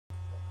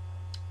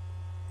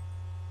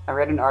I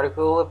read an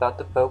article about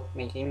the Pope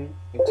making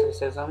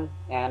exorcism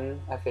an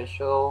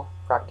official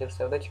practice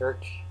of the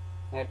Church.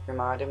 It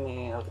reminded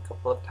me of the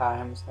couple of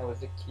times I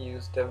was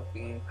accused of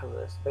being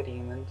possessed by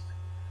demons.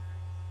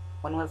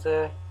 One was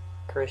a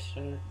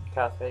Christian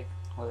Catholic,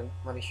 wasn't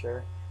really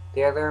sure.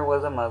 The other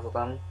was a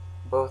Muslim.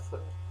 Both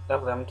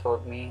of them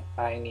told me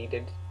I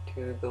needed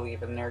to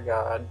believe in their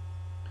God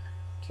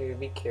to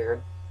be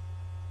cured.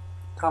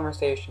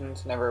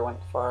 Conversations never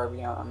went far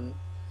beyond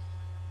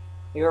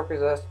 "You are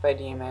possessed by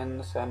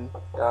demons, and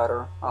God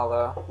or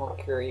Allah will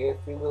cure you if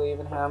you believe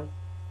in Him."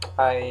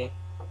 I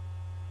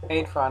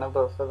made fun of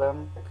both of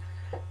them.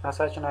 Now,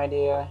 such an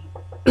idea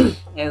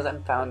is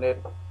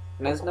unfounded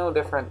and is no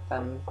different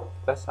than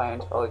the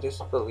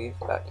Scientologist belief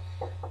that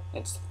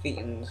it's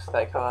thetans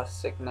that cause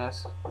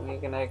sickness. You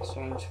can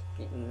exchange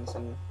thetans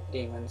and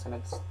demons, and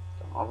it's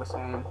all the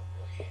same.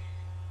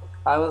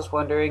 I was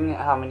wondering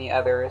how many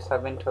others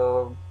have been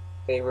told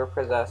they were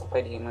possessed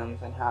by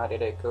demons, and how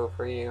did it go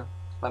for you?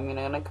 Let me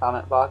know in the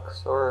comment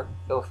box, or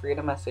feel free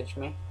to message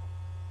me.